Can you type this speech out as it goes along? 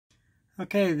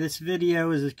Okay, this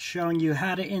video is showing you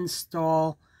how to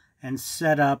install and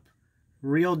set up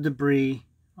real-debrid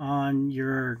on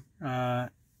your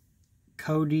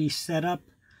Kodi setup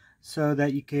so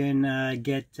that you can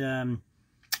get a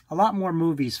lot more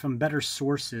movies from better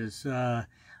sources. A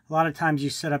lot of times you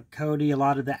set up Kodi, a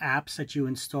lot of the apps that you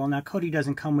install. Now, Kodi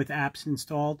doesn't come with apps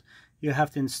installed. You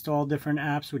have to install different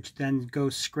apps, which then go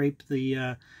scrape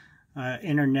the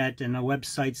internet and the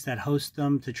websites that host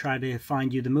them to try to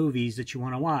find you the movies that you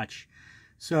want to watch.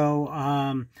 So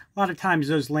a lot of times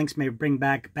those links may bring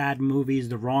back bad movies,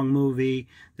 the wrong movie.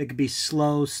 They could be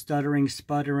slow, stuttering,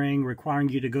 sputtering, requiring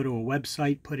you to go to a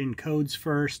website, put in codes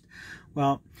first.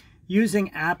 Well, using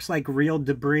apps like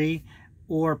real-debrid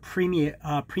or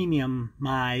Premiumize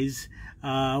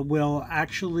will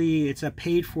actually, it's a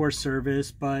paid-for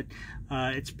service, but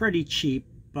it's pretty cheap.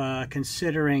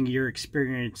 Considering your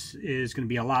experience is going to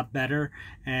be a lot better,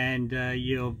 and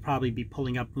you'll probably be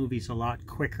pulling up movies a lot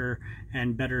quicker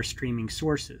and better streaming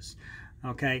sources.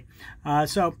 Okay,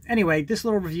 so anyway, this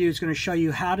little review is going to show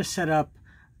you how to set up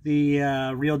the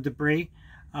real-debrid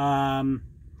and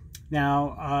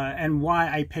why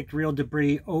I picked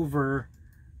real-debrid over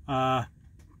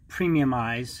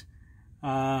Premiumize.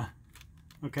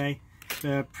 Okay.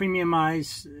 The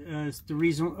Premiumize is the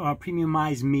reason.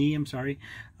 Premiumize me. I'm sorry.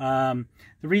 The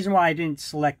reason why I didn't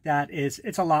select that is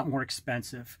it's a lot more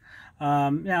expensive.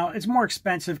 Now it's more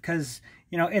expensive because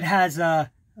it has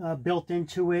built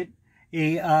into it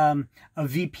a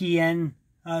VPN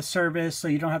service, so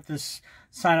you don't have to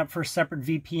sign up for a separate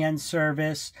VPN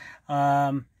service.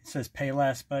 It says pay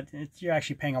less, but you're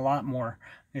actually paying a lot more.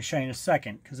 I'll show you in a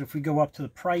second, because if we go up to the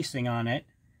pricing on it,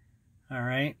 all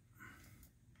right.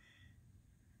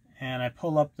 And I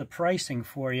pull up the pricing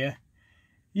for you,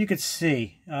 you could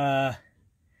see the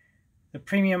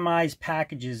Premiumize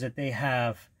packages that they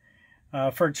have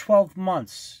for 12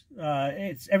 months.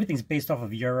 Everything's based off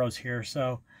of euros here.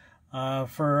 So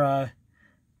for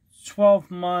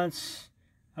 12 months,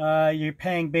 you're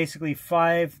paying basically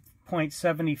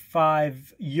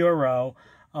 5.75 euro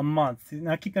a month.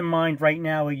 Now keep in mind, right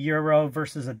now, a euro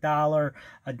versus a dollar.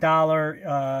 A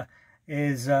dollar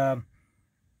is...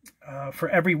 for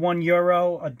every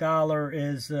 €1, a dollar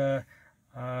is you're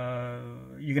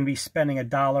going to be spending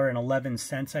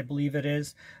 $1.11, I believe it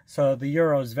is. So the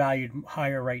euro is valued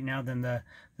higher right now than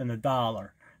the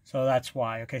dollar. So that's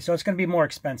why. Okay, so it's going to be more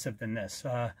expensive than this.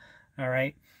 All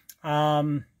right,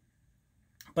 but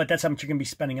that's how much you're going to be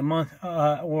spending a month,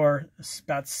 or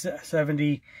about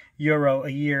 70 euro a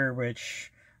year,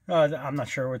 which I'm not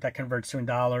sure what that converts to in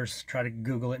dollars. Try to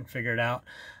Google it and figure it out.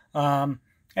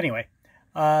 Anyway.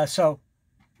 So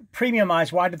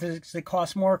Premiumize, why does it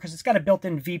cost more? Because it's got a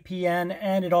built-in VPN,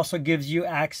 and it also gives you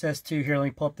access to, here, let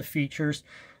me pull up the features.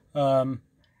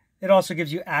 It also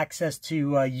gives you access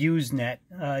to Usenet,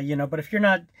 but if you're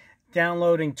not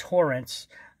downloading torrents,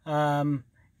 you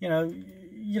don't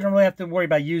really have to worry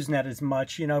about Usenet as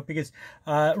much, because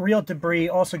real-debrid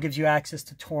also gives you access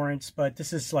to torrents, but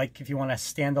this is like if you want a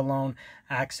standalone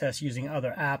access using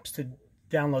other apps to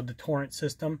download the torrent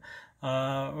system.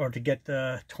 Or to get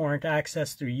the torrent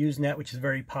access through Usenet, which is a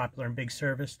very popular and big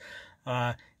service.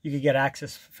 You could get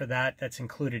access for that. That's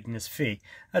included in this fee.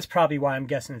 That's probably why I'm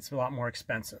guessing it's a lot more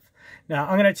expensive. Now,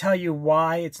 I'm going to tell you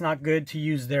why it's not good to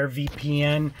use their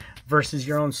VPN versus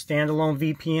your own standalone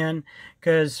VPN.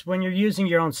 Because when you're using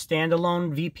your own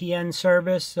standalone VPN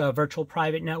service, virtual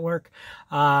private network,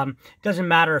 it doesn't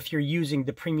matter if you're using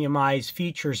the Premiumize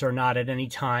features or not at any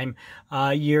time.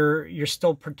 You're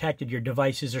still protected. Your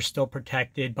devices are still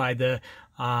protected by the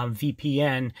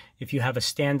VPN if you have a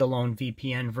standalone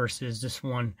VPN versus this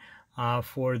one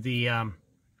for the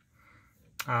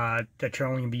that you're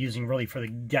only going to be using really for the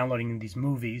downloading these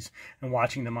movies and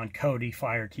watching them on Kodi,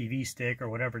 Fire TV Stick, or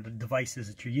whatever the devices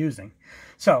that you're using.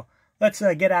 So let's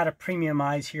get out of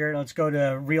Premiumize here. Let's go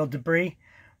to real-debrid.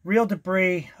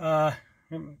 Real-debrid.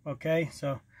 Okay,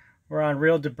 so we're on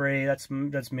real-debrid.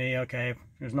 That's me. Okay,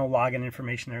 there's no login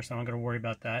information there, so I'm not going to worry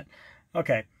about that.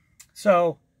 Okay,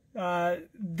 so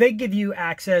they give you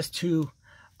access to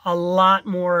a lot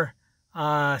more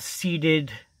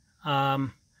seeded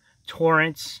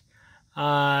torrents.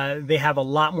 They have a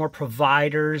lot more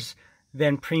providers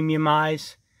than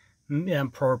Premiumize,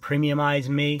 Premiumize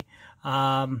me.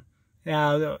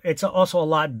 Now, it's also a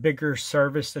lot bigger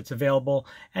service that's available,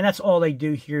 and that's all they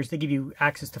do here is they give you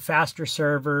access to faster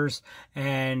servers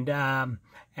and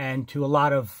to a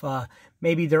lot of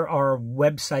maybe there are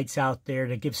websites out there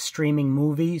that give streaming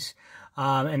movies,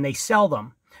 and they sell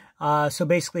them. So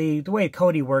basically, the way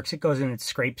Kodi works, it goes in and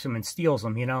scrapes them and steals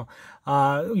them,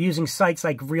 using sites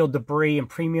like real-debrid and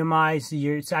Premiumize,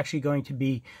 it's actually going to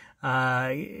be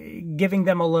giving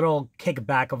them a little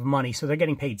kickback of money. So they're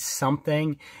getting paid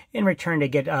something in return to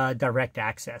get direct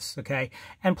access, okay?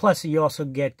 And plus, you also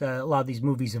get a lot of these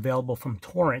movies available from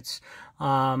torrents.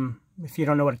 If you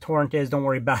don't know what a torrent is, don't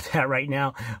worry about that right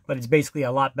now. But it's basically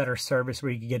a lot better service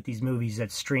where you can get these movies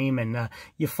that stream and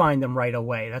you find them right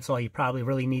away. That's all you probably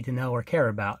really need to know or care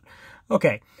about.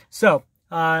 Okay, so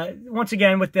once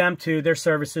again, with them too, their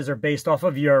services are based off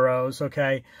of euros.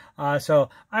 Okay, so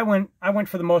I went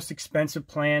for the most expensive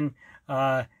plan,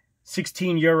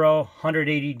 16 euro,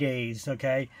 180 days.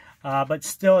 Okay, but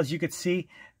still, as you could see,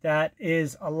 that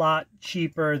is a lot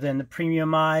cheaper than the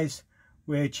Premiumize,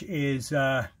 which is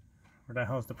where the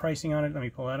hell is the pricing on it? Let me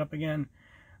pull that up again.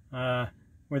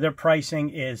 Where their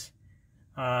pricing is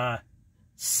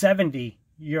 70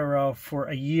 euro for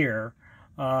a year.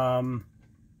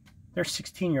 They're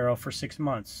 16 euro for 6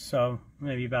 months, so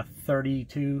maybe about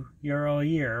 32 euro a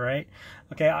year, right?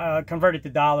 Okay, converted to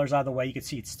dollars, either way, you can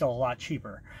see it's still a lot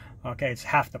cheaper. Okay, it's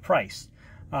half the price.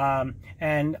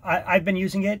 And I've been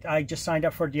using it. I just signed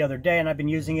up for it the other day, and I've been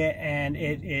using it, and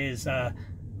it is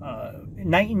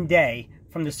night and day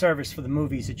from the service for the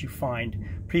movies that you find.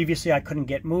 Previously, I couldn't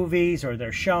get movies, or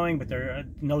they're showing, but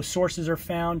no sources are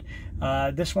found.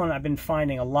 This one, I've been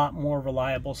finding a lot more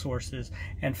reliable sources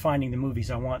and finding the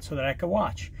movies I want so that I can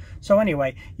watch. So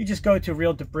anyway, you just go to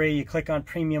real-debrid, you click on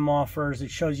premium offers,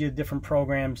 it shows you the different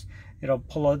programs. It'll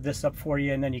pull this up for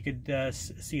you, and then you could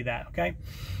see that, okay?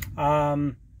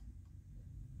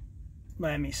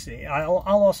 Let me see. I'll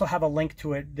also have a link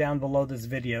to it down below this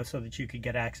video so that you could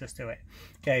get access to it.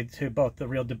 Okay, to both the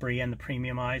real-debrid and the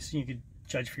Premiumize. You could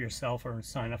judge for yourself or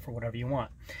sign up for whatever you want.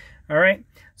 All right.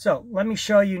 So let me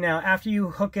show you now. After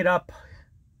you hook it up,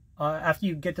 after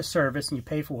you get the service and you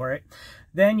pay for it,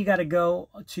 then you got to go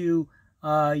to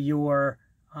your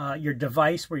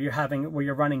device where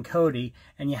you're running Kodi,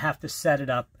 and you have to set it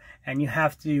up, and you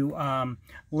have to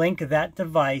link that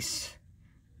device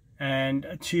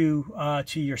and to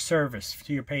your service,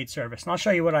 to your paid service. And I'll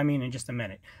show you what I mean in just a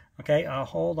minute. Okay,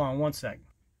 hold on one sec.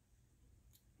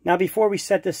 Now, before we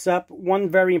set this up, one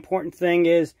very important thing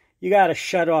is you got to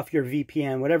shut off your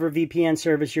VPN. Whatever VPN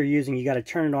service you're using, you got to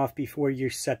turn it off before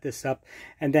you set this up.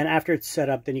 And then after it's set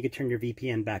up, then you can turn your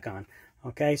VPN back on.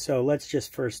 Okay, so let's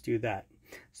just first do that.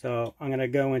 So I'm going to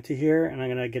go into here, and I'm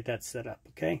going to get that set up,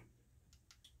 okay?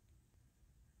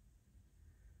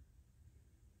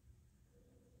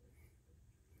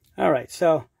 All right,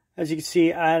 so as you can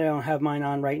see, I don't have mine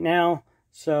on right now,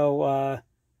 so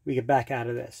we get back out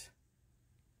of this.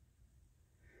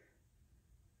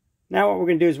 Now what we're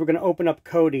going to do is we're going to open up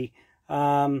Kodi.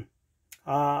 I'm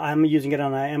using it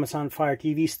on an Amazon Fire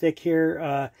TV stick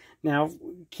here. Now,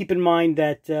 keep in mind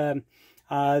that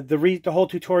the whole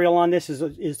tutorial on this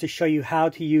is to show you how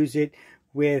to use it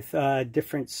with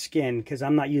different skin, because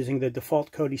I'm not using the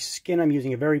default Kodi skin. I'm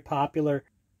using a very popular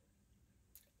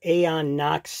Aeon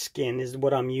Nox skin is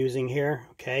what I'm using here.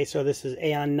 Okay, so this is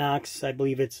Aeon Nox. I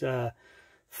believe it's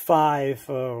 5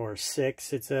 or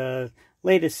 6. It's a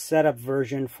latest setup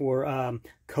version for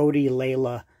Kodi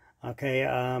Layla. Okay,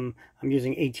 I'm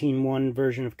using 18.1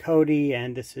 version of Kodi,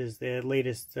 and this is the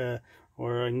latest a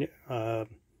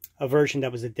version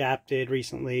that was adapted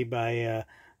recently by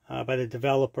the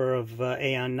developer of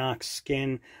Aeon Nox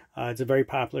skin. It's a very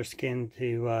popular skin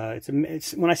to,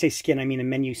 when I say skin, I mean a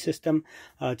menu system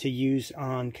to use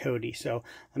on Kodi. So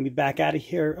let me back out of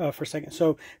here for a second.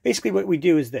 So basically what we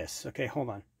do is this. Okay, hold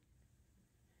on.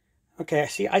 Okay,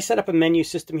 see, I set up a menu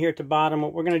system here at the bottom.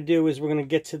 What we're going to do is we're going to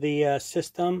get to the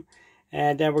system,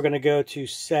 and then we're going to go to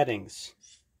settings.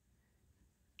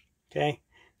 Okay.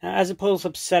 Now, as it pulls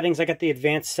up settings, I got the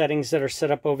advanced settings that are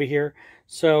set up over here.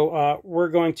 So we're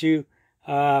going to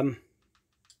go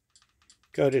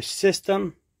to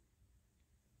System.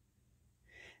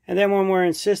 And then when we're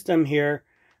in System here,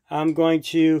 I'm going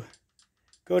to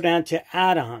go down to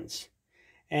Add-ons.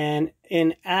 And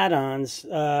in Add-ons,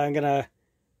 I'm going to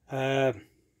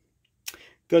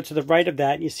go to the right of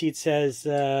that. You see it says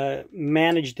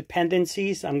Manage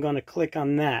Dependencies. I'm going to click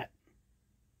on that.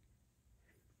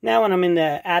 Now when I'm in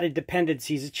the added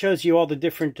dependencies, it shows you all the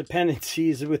different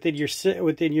dependencies within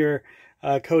your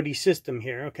Kodi system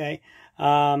here, okay?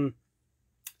 So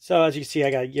as you see, I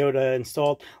got Yoda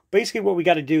installed. Basically what we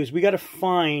got to do is we got to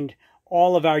find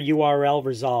all of our URL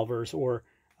resolvers, or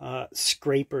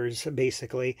scrapers,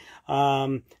 basically.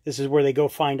 This is where they go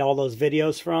find all those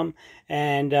videos from.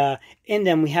 And in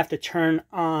them, we have to turn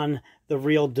on the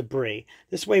real-debrid.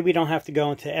 This way we don't have to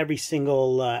go into every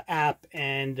single app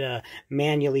and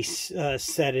manually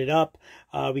set it up.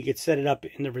 We could set it up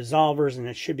in the resolvers, and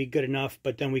it should be good enough,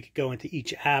 but then we could go into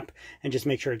each app and just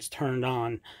make sure it's turned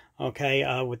on.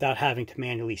 okay, without having to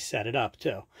manually set it up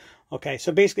too. Okay,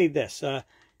 so basically this.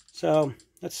 So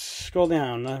let's scroll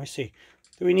down. Let me see.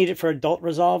 Do we need it for adult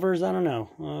resolvers? I don't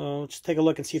know. Let's take a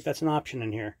look and see if that's an option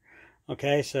in here.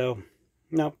 Okay, so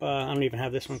nope, I don't even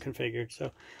have this one configured.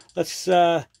 So let's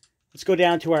go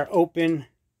down to our open.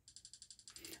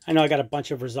 I know I got a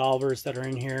bunch of resolvers that are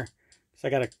in here because I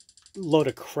got a load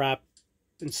of crap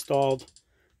installed.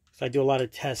 So I do a lot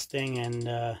of testing,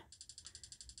 and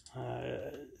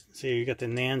so you got the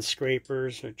NAND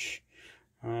scrapers, which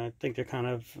I think they're kind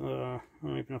of, I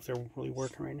don't even know if they're really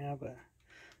working right now, but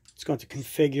let's go into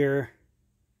configure,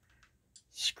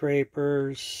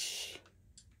 scrapers.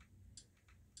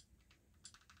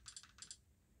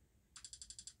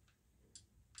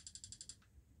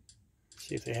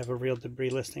 See if they have a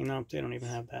real-debrid listing. No, they don't even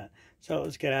have that. So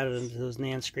let's get out of those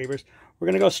NAND scrapers. We're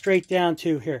going to go straight down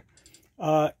to here.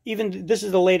 Even this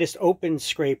is the latest open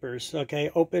scrapers,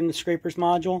 okay? Open scrapers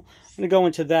module. I'm going to go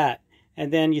into that.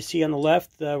 And then you see on the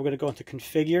left, we're going to go into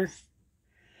configure.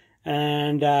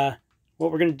 And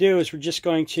what we're going to do is we're just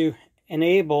going to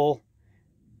enable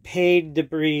paid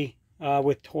debris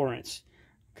with torrents,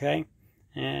 okay?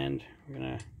 And we're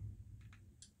going to,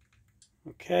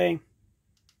 okay.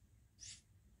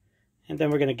 And then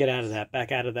we're going to get out of that,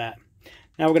 back out of that.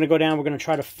 Now we're going to go down, we're going to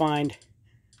try to find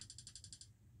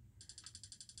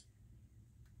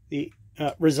the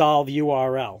resolve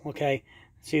URL, okay?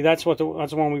 See, that's the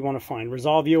one we want to find,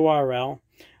 resolve URL.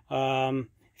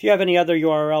 If you have any other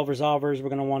URL resolvers, we're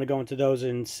going to want to go into those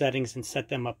in settings and set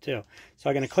them up too. So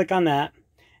I'm going to click on that,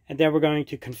 and then we're going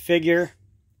to configure,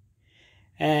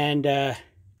 and we're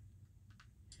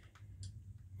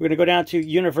going to go down to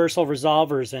universal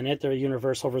resolvers in it. There are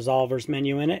universal resolvers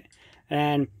menu in it.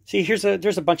 And see,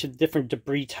 there's a bunch of different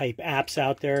debris type apps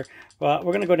out there. Well,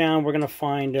 we're going to go down, we're going to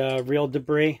find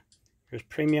real-debrid. There's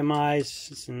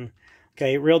Premiumize, and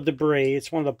okay, real-debrid.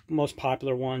 It's one of the most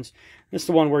popular ones. This is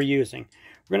the one we're using.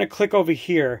 We're going to click over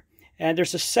here, and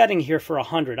there's a setting here for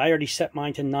 100. I already set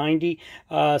mine to 90.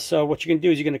 So what you're going to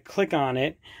do is you're going to click on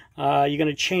it. You're going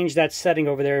to change that setting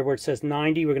over there where it says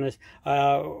 90. We're going to,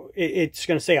 it's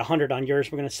going to say 100 on yours.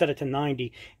 We're going to set it to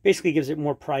 90. Basically gives it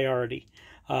more priority.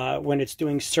 When it's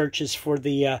doing searches for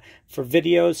the for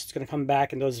videos, it's going to come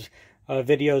back, and those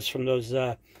videos from those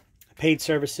paid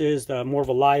services, the more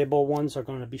reliable ones, are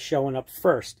going to be showing up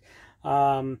first.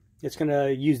 It's going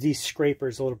to use these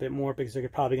scrapers a little bit more because they're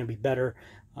probably going to be better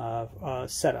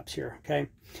setups here. Okay,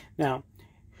 now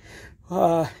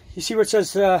you see where it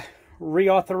says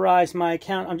reauthorize my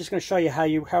account. I'm just going to show you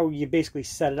how you basically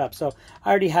set it up. So I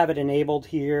already have it enabled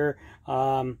here.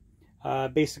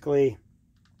 Basically,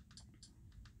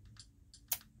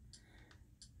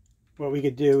 what we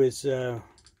could do is, okay,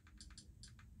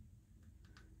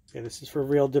 this is for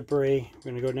real-debrid.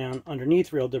 We're going to go down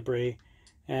underneath real-debrid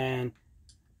and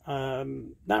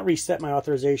not reset my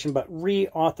authorization, but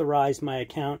reauthorize my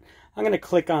account. I'm going to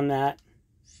click on that,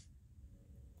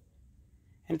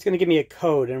 and it's going to give me a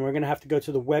code, and we're going to have to go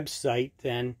to the website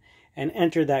then and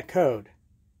enter that code.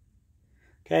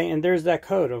 Okay, and there's that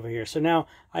code over here. So now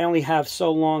I only have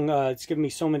so long, it's giving me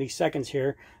so many seconds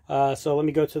here. So let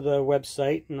me go to the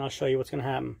website, and I'll show you what's going to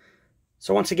happen.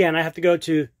 So once again, I have to go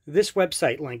to this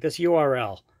website link, this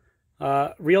URL,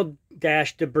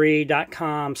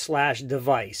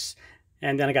 real-debrid.com/device.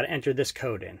 And then I got to enter this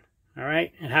code in. All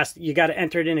right, you got to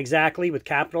enter it in exactly with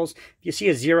capitals. If you see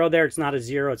a 0 there, it's not a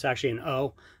 0, it's actually an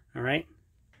O. All right.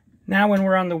 Now when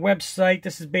we're on the website,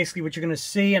 this is basically what you're going to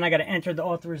see, and I got to enter the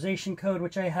authorization code,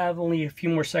 which I have only a few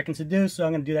more seconds to do, so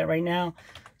I'm going to do that right now.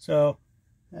 So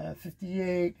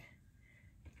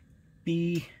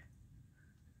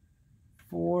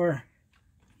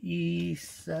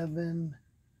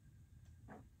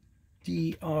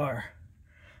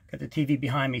Got the TV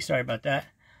behind me, sorry about that.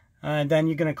 And then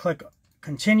you're going to click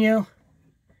continue,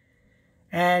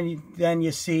 and then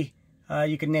you see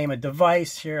you can name a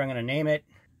device. Here I'm going to name it.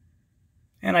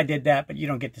 And I did that, but you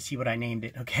don't get to see what I named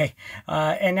it, okay?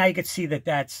 And now you can see that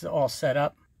that's all set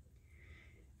up.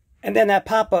 And then that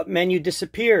pop-up menu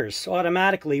disappears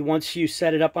automatically once you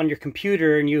set it up on your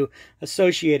computer and you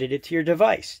associated it to your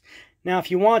device. Now,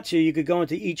 if you want to, you could go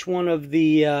into each one of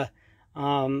the your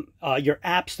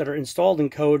apps that are installed in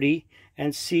Kodi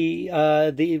and see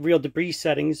the real-debrid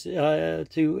settings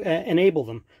to enable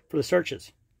them for the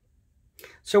searches.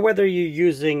 So whether you're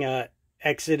using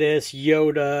Exodus,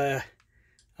 Yoda,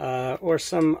 or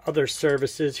some other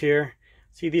services here.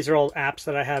 See, these are all apps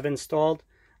that I have installed.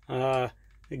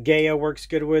 Gaia works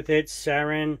good with it.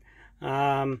 Sarin,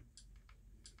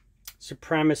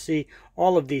 Supremacy.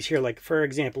 All of these here, like for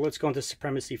example, let's go into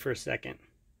Supremacy for a second.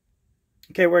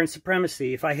 Okay, we're in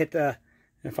Supremacy. If I hit the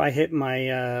If I hit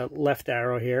my left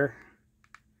arrow here,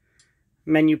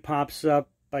 menu pops up.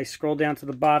 I scroll down to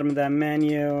the bottom of that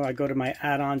menu. I go to my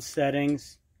add-on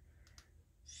settings.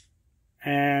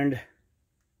 And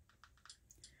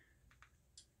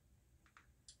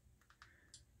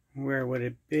where would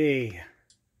it be?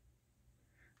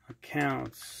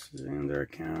 Accounts. Is it under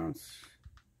accounts?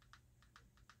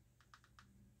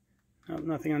 Nope,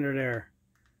 nothing under there.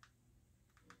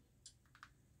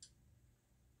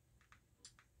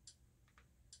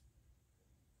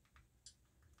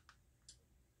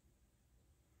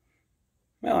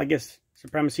 Well, I guess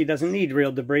Premiumize doesn't need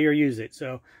real-debrid or use it,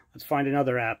 so let's find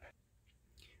another app.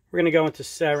 We're going to go into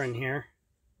Seren here.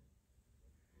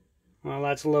 While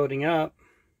that's loading up.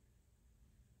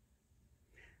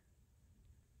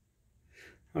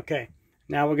 Okay,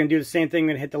 now we're going to do the same thing.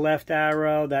 We're going to hit the left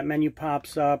arrow. That menu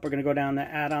pops up. We're going to go down to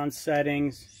add-on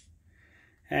settings.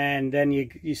 And then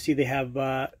you see they have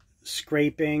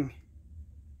scraping,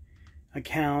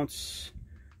 accounts.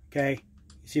 Okay,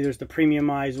 you see there's the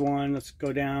Premiumize one. Let's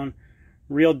go down.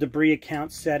 real-debrid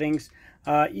account settings.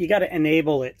 You got to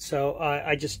enable it. So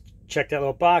I just checked that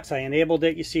little box. I enabled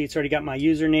it. You see it's already got my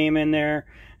username in there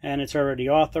and it's already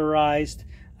authorized.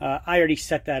 I already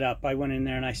set that up. I went in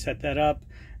there and I set that up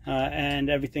and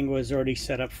everything was already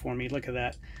set up for me. Look at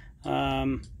that.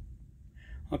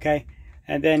 Okay.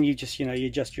 And then you just, you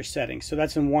adjust your settings. So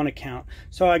that's in one account.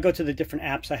 So I go to the different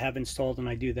apps I have installed and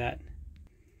I do that.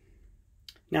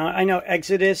 Now, I know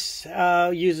Exodus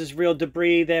uses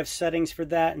real-debrid. They have settings for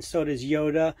that, and so does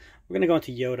Yoda. We're going to go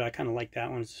into Yoda. I kind of like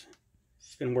that one. It's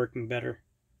been working better.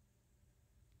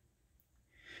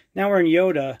 Now we're in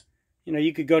Yoda.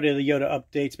 You could go to the Yoda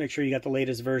updates, make sure you got the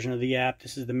latest version of the app.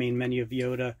 This is the main menu of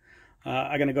Yoda.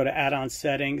 I'm going to go to add-on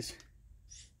settings.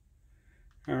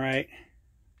 All right.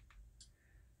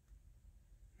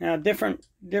 Now, different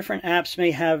apps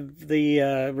may have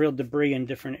the real-debrid in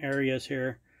different areas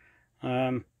here.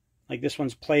 Like this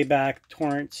one's playback,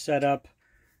 torrent setup,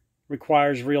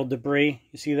 requires real-debrid.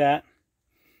 You see that?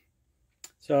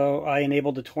 So I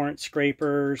enabled the torrent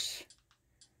scrapers.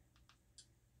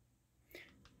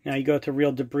 Now you go to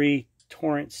real-debrid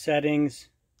torrent settings.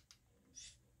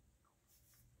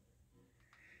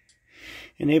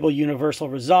 Enable universal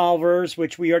resolvers,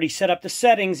 which we already set up the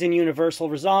settings in universal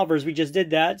resolvers. We just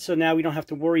did that. So now we don't have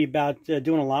to worry about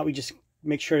doing a lot. We just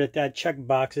make sure that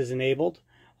checkbox is enabled.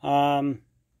 So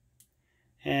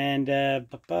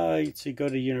you go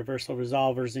to universal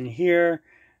resolvers in here,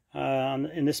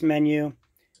 in this menu,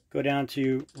 go down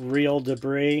to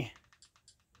real-debrid,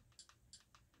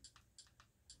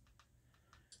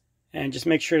 and just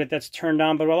make sure that that's turned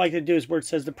on. But what I like to do is where it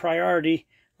says the priority,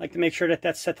 I like to make sure that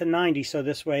that's set to 90, so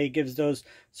this way it gives those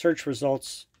search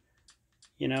results,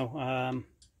 they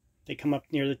come up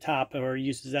near the top, or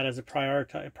uses that as a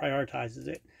prioritizes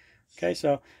it. Okay,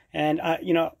 so, and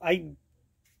I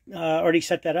already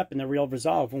set that up in the real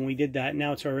resolve when we did that.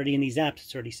 Now it's already in these apps,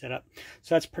 it's already set up.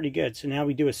 So that's pretty good. So now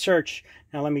we do a search.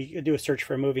 Now let me do a search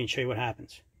for a movie and show you what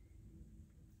happens.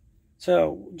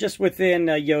 So just within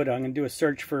Yoda, I'm going to do a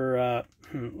search for,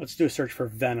 let's do a search for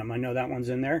Venom. I know that one's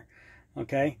in there.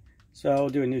 Okay, so I'll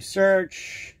do a new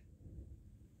search.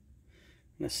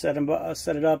 I'm going to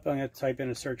set it up. I'm going to type in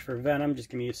a search for Venom. Just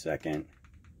give me a second.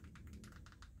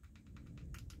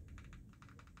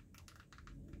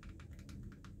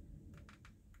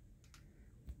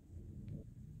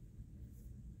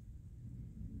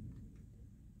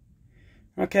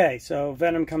 Okay, so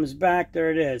Venom comes back.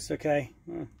 There it is. Okay,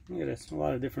 look at this. A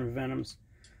lot of different Venoms.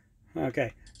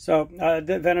 Okay, so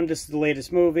Venom, this is the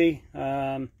latest movie.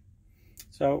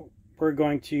 So we're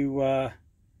going to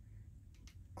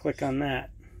click on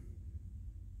that.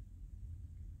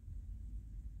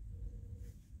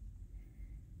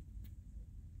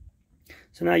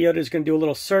 So now Yoda's going to do a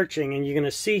little searching, and you're going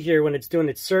to see here when it's doing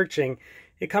its searching,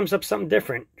 it comes up something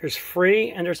different. There's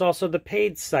free, and there's also the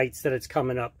paid sites that it's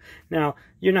coming up. Now,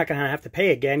 you're not going to have to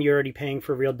pay again. You're already paying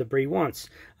for real-debrid once.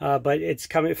 But it's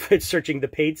searching the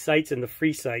paid sites and the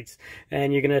free sites.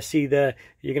 And you're going to see you're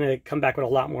going to come back with a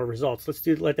lot more results.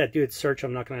 Let that do its search.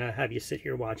 I'm not going to have you sit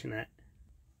here watching that.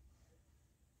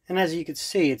 And as you can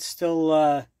see, it's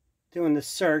still doing the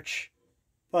search.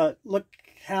 But look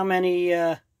how many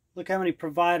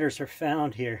providers are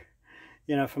found here.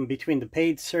 From between the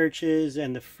paid searches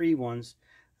and the free ones.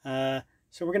 So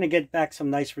we're going to get back some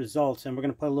nice results, and we're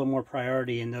going to put a little more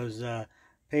priority in those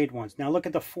paid ones. Now look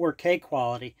at the 4K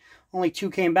quality. Only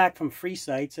 2 came back from free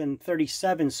sites, and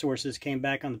 37 sources came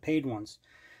back on the paid ones.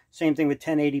 Same thing with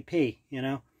 1080p,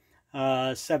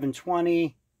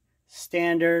 720,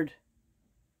 standard.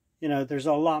 There's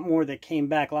a lot more that came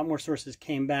back. A lot more sources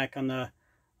came back on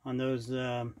those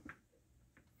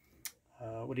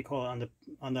what do you call it,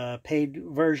 on the paid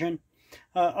version.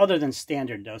 Other than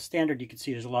standard though. Standard, you can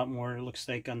see there's a lot more, it looks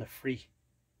like, on the free.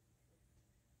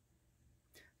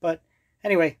 But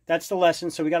anyway, that's the lesson.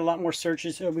 So we got a lot more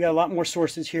searches. We got a lot more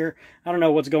sources here. I don't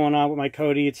know what's going on with my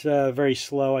Kodi. It's very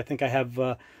slow. I think I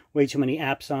have way too many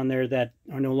apps on there that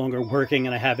are no longer working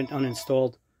and I haven't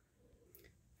uninstalled.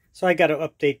 So I got to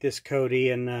update this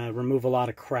Kodi and remove a lot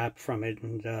of crap from it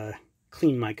and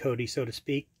clean my Kodi, so to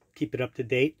speak. Keep it up to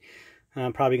date.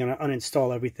 I'm probably going to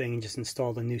uninstall everything and just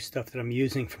install the new stuff that I'm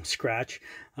using from scratch,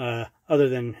 and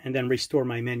then restore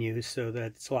my menus so that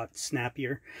it's a lot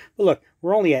snappier. But look,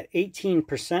 we're only at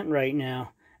 18% right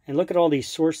now, and look at all these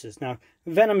sources. Now,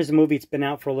 Venom is a movie. It's been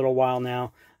out for a little while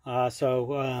now,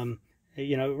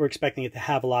 you know, we're expecting it to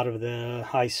have a lot of the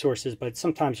high sources, but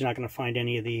sometimes you're not going to find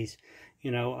any of these,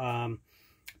 you know.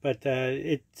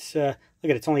 It's look at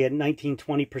it, it's only at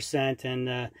 19-20%,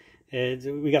 and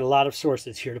we got a lot of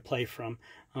sources here to play from.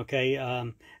 Okay,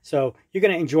 so you're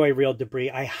going to enjoy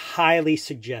real-debrid. I highly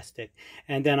suggest it.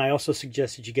 And then I also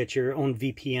suggest that you get your own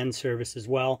VPN service as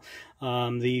well.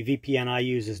 The VPN I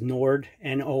use is Nord,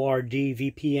 N-O-R-D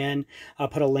VPN. I'll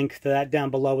put a link to that down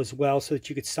below as well so that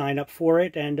you could sign up for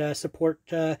it and support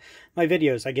my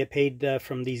videos. I get paid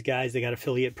from these guys. They got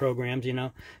affiliate programs, you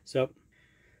know. So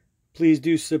please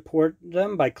do support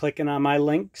them by clicking on my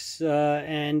links,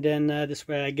 and then this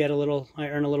way I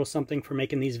earn a little something for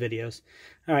making these videos.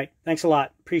 All right, thanks a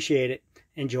lot. Appreciate it.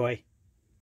 Enjoy.